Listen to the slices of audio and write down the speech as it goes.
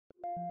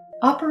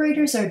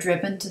Operators are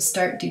driven to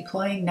start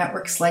deploying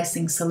network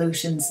slicing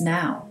solutions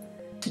now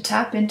to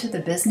tap into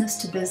the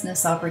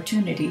business-to-business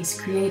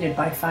opportunities created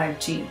by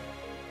 5G.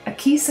 A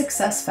key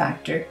success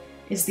factor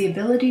is the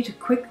ability to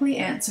quickly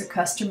answer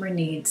customer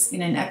needs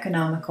in an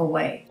economical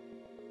way.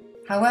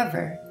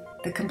 However,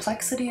 the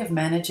complexity of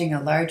managing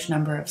a large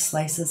number of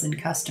slices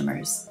and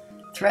customers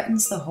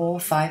threatens the whole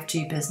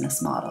 5G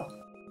business model.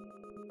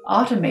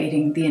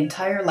 Automating the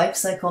entire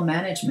lifecycle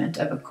management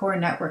of a core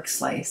network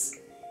slice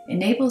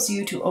enables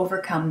you to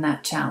overcome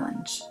that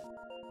challenge.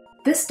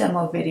 This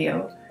demo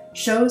video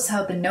shows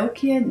how the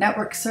Nokia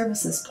Network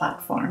Services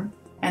Platform,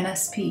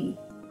 NSP,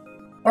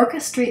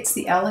 orchestrates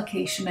the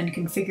allocation and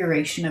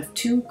configuration of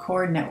two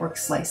core network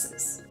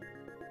slices.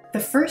 The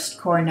first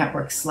core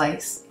network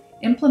slice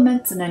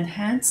implements an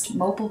enhanced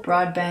mobile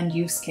broadband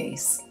use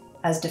case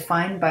as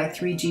defined by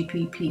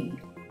 3GPP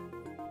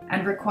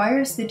and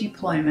requires the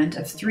deployment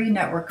of three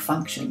network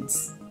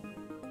functions: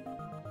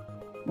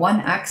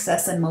 one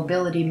access and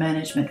mobility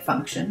management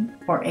function,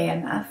 or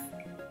AMF,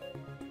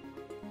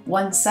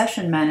 one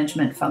session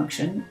management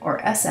function, or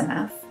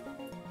SMF,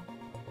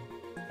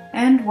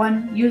 and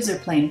one user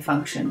plane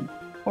function,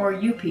 or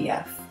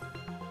UPF.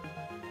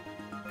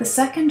 The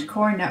second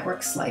core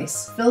network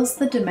slice fills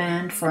the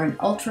demand for an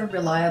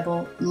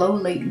ultra-reliable,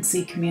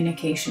 low-latency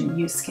communication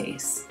use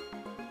case.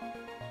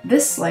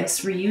 This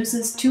slice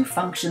reuses two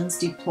functions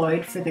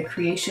deployed for the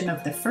creation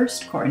of the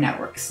first core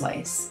network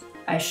slice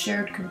as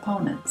shared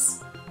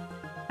components,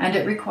 and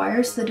it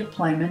requires the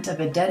deployment of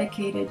a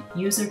dedicated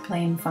user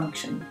plane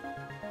function.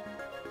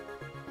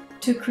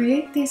 To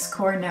create these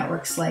core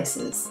network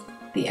slices,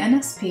 the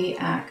NSP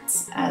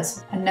acts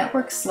as a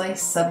network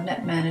slice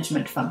subnet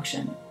management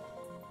function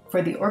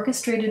for the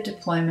orchestrated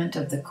deployment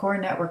of the core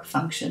network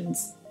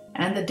functions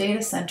and the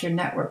data center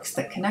networks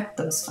that connect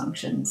those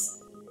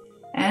functions,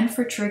 and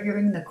for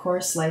triggering the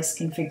core slice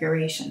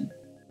configuration,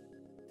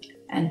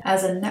 and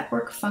as a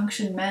network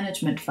function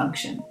management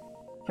function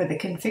for the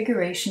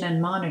configuration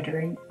and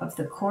monitoring of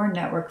the core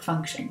network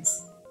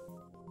functions.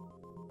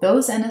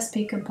 Those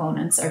NSP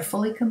components are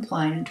fully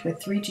compliant with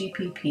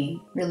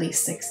 3GPP Release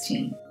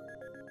 16.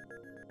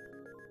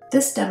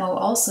 This demo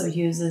also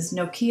uses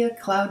Nokia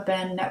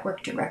Cloudband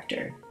Network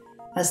Director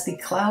as the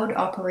Cloud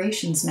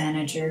Operations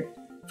Manager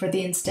for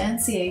the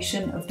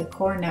instantiation of the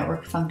core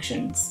network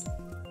functions,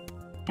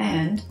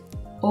 and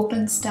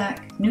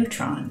OpenStack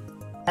Neutron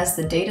as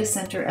the data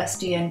center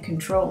SDN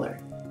controller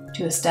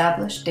to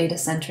establish data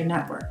center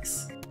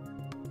networks.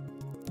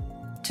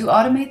 To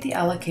automate the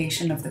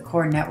allocation of the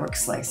core network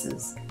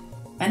slices,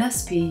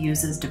 NSP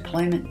uses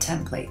deployment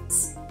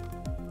templates.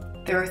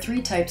 There are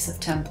three types of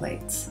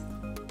templates: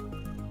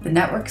 the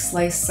network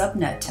slice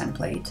subnet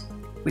template,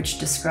 which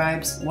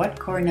describes what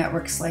core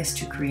network slice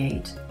to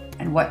create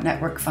and what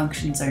network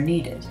functions are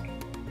needed;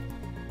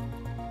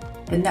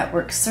 the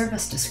network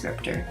service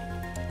descriptor,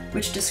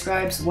 which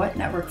describes what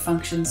network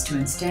functions to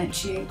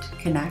instantiate,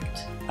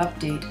 connect,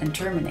 update, and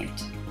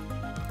terminate;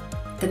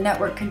 the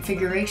network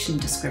configuration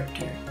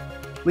descriptor,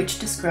 which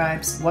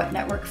describes what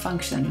network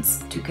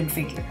functions to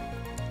configure.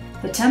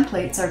 The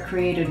templates are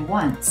created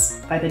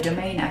once by the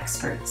domain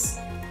experts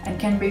and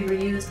can be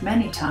reused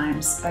many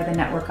times by the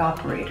network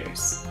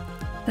operators.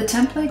 The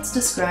templates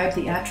describe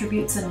the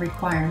attributes and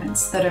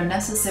requirements that are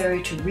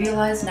necessary to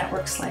realize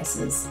network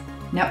slices,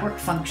 network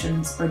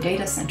functions, or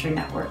data center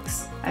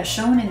networks, as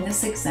shown in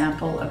this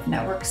example of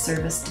network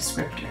service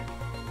descriptor.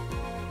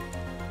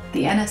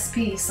 The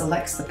NSP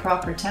selects the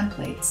proper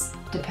templates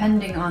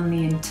depending on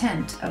the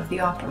intent of the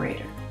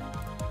operator.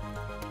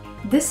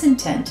 This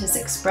intent is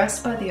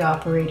expressed by the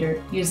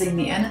operator using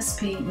the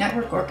NSP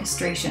Network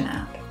Orchestration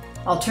app.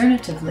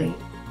 Alternatively,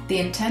 the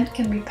intent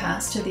can be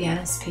passed to the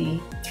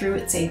NSP through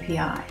its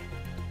API.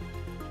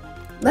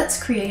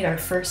 Let's create our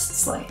first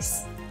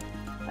slice.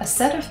 A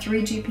set of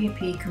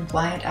 3GPP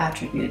compliant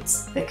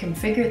attributes that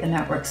configure the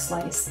network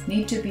slice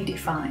need to be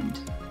defined.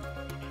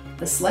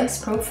 The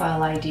slice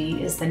profile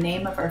ID is the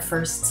name of our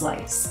first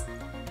slice.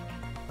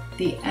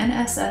 The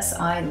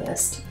NSSI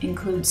list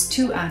includes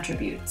two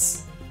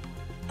attributes.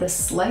 The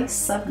slice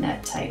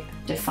subnet type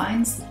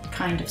defines the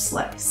kind of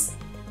slice: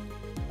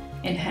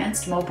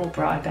 enhanced mobile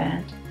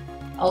broadband,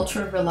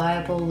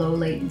 ultra-reliable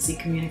low-latency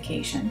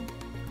communication,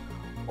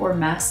 or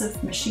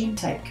massive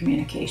machine-type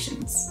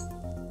communications.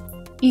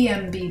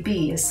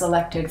 EMBB is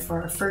selected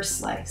for our first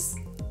slice.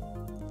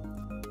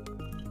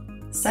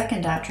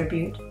 Second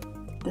attribute,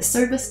 the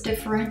service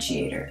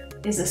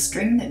differentiator, is a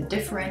string that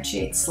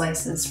differentiates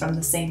slices from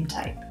the same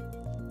type.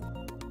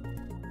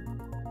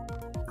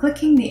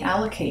 Clicking the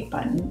Allocate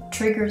button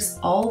triggers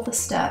all the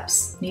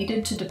steps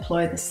needed to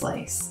deploy the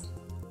slice.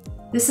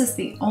 This is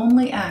the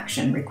only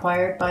action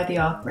required by the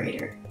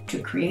operator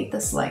to create the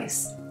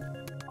slice.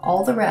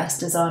 All the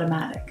rest is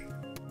automatic.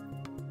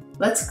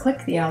 Let's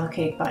click the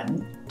Allocate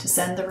button to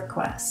send the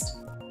request.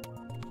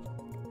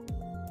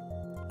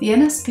 The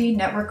NSP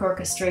Network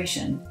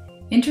Orchestration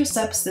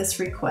intercepts this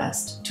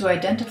request to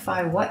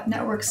identify what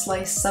network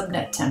slice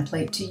subnet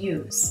template to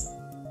use.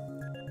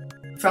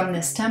 From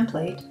this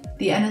template,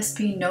 the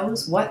NSP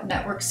knows what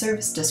network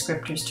service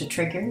descriptors to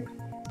trigger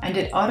and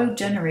it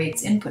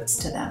auto-generates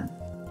inputs to them.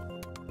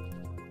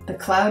 The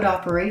Cloud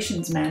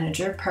Operations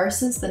Manager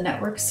parses the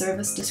network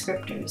service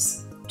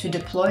descriptors to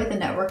deploy the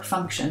network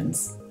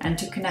functions and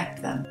to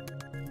connect them.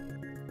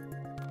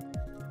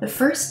 The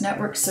first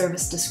network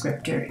service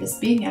descriptor is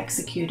being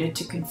executed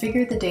to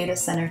configure the data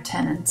center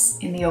tenants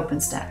in the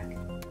OpenStack.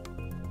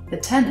 The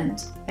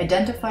tenant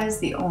identifies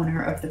the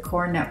owner of the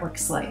core network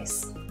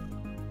slice.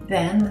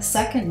 Then the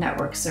second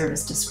network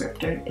service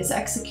descriptor is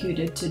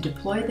executed to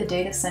deploy the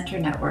data center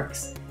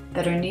networks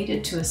that are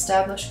needed to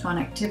establish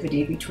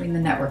connectivity between the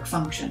network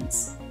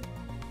functions.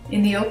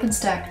 In the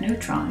OpenStack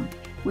Neutron,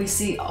 we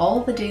see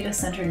all the data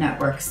center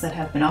networks that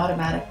have been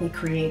automatically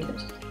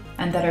created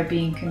and that are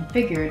being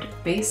configured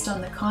based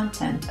on the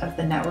content of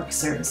the network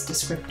service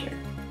descriptor.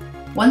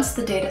 Once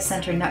the data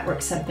center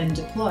networks have been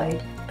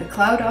deployed, the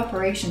Cloud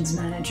Operations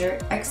Manager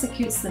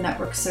executes the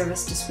network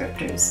service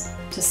descriptors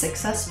to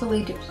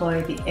successfully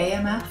deploy the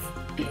AMF,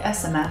 the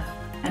SMF,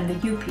 and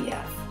the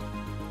UPF.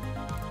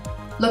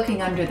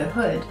 Looking under the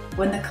hood,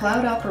 when the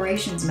Cloud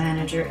Operations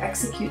Manager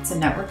executes a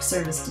network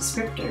service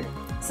descriptor,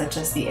 such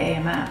as the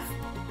AMF,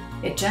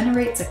 it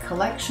generates a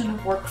collection of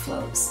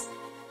workflows.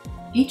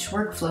 Each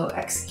workflow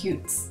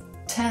executes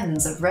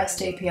tens of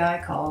REST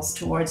API calls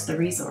towards the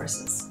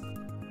resources.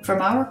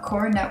 From our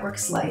core network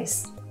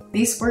slice,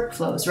 these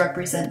workflows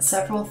represent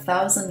several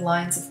thousand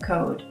lines of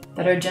code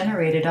that are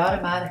generated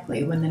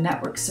automatically when the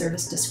network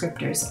service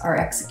descriptors are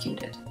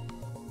executed.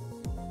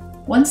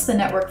 Once the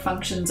network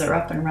functions are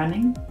up and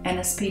running,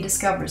 NSP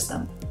discovers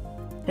them.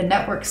 The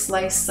network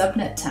slice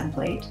subnet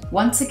template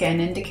once again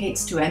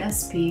indicates to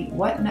NSP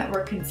what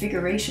network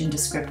configuration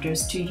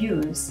descriptors to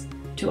use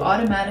to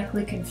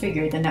automatically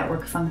configure the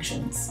network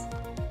functions.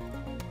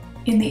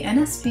 In the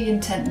NSP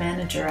Intent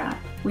Manager app,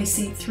 we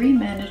see 3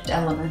 managed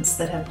elements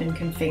that have been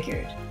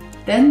configured.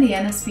 Then the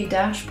NSP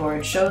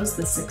dashboard shows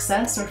the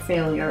success or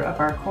failure of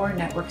our core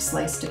network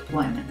slice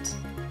deployment.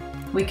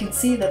 We can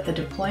see that the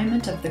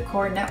deployment of the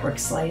core network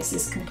slice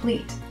is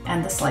complete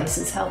and the slice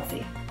is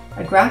healthy.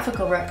 A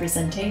graphical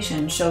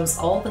representation shows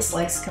all the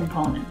slice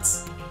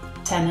components: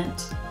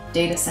 tenant,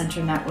 data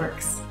center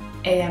networks,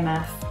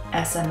 AMF,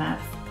 SMF,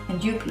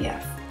 and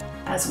UPF,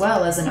 as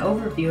well as an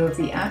overview of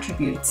the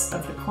attributes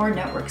of the core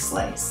network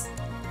slice,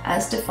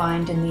 as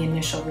defined in the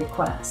initial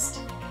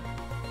request.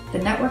 The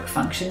network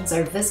functions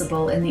are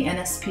visible in the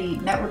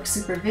NSP Network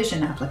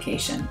Supervision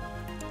application.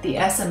 The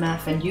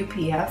SMF and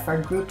UPF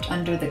are grouped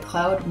under the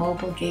Cloud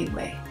Mobile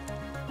Gateway,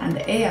 and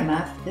the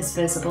AMF is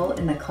visible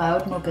in the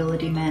Cloud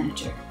Mobility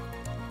Manager.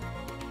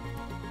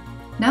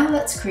 Now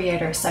let's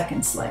create our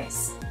second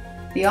slice.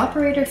 The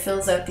operator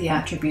fills out the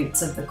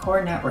attributes of the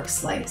core network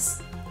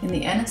slice in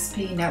the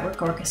NSP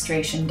Network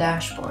Orchestration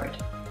dashboard.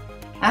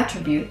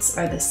 Attributes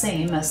are the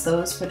same as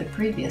those for the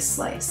previous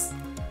slice,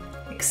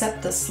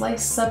 except the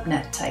slice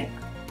subnet type,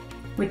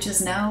 which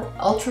is now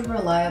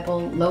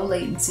ultra-reliable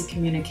low-latency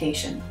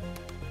communication,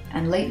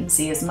 and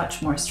latency is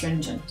much more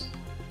stringent.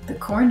 The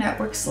core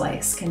network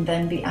slice can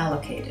then be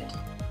allocated.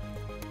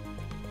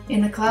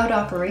 In the Cloud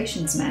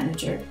Operations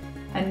Manager,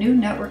 a new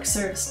network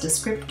service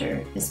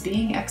descriptor is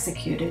being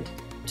executed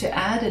to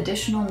add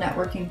additional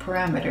networking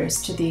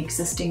parameters to the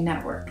existing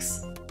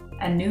networks.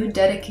 A new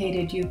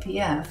dedicated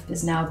UPF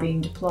is now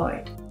being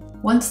deployed.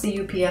 Once the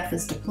UPF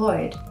is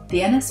deployed,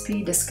 the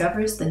NSP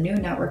discovers the new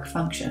network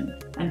function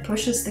and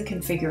pushes the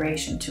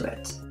configuration to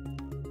it.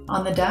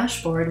 On the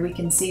dashboard, we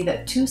can see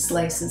that 2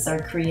 slices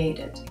are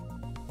created.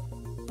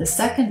 The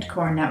second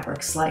core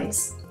network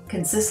slice,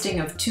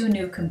 consisting of 2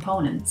 new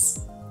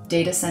components,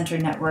 data center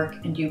network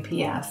and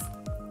UPF,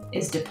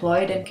 is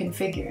deployed and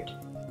configured.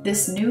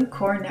 This new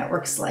core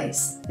network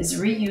slice is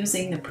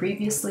reusing the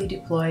previously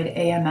deployed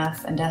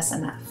AMF and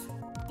SMF.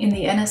 In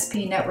the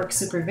NSP Network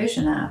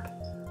Supervision app,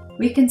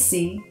 we can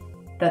see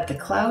that the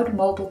Cloud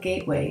Mobile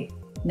Gateway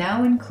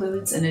now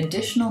includes an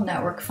additional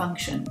network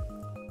function,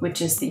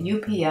 which is the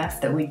UPF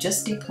that we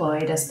just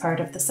deployed as part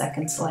of the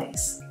second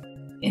slice.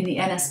 In the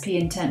NSP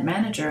Intent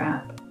Manager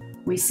app,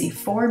 we see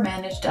 4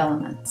 managed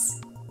elements: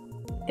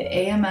 the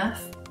AMF,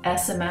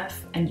 SMF,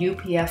 and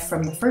UPF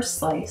from the first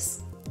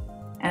slice,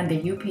 and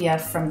the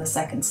UPF from the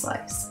second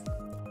slice.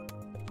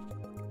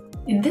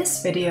 In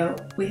this video,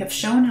 we have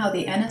shown how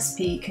the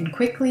NSP can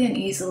quickly and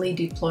easily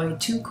deploy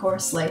 2 core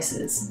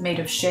slices made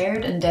of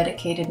shared and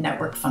dedicated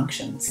network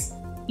functions.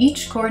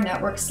 Each core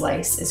network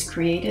slice is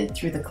created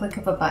through the click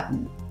of a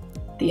button.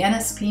 The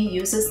NSP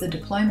uses the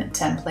deployment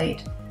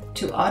template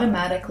to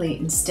automatically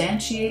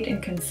instantiate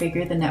and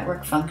configure the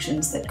network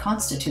functions that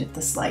constitute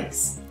the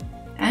slice,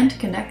 and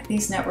connect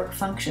these network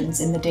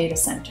functions in the data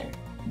center.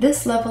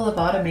 This level of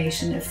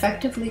automation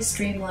effectively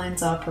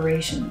streamlines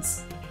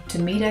operations to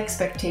meet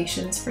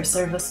expectations for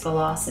service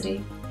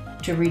velocity,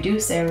 to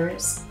reduce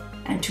errors,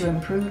 and to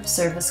improve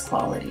service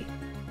quality.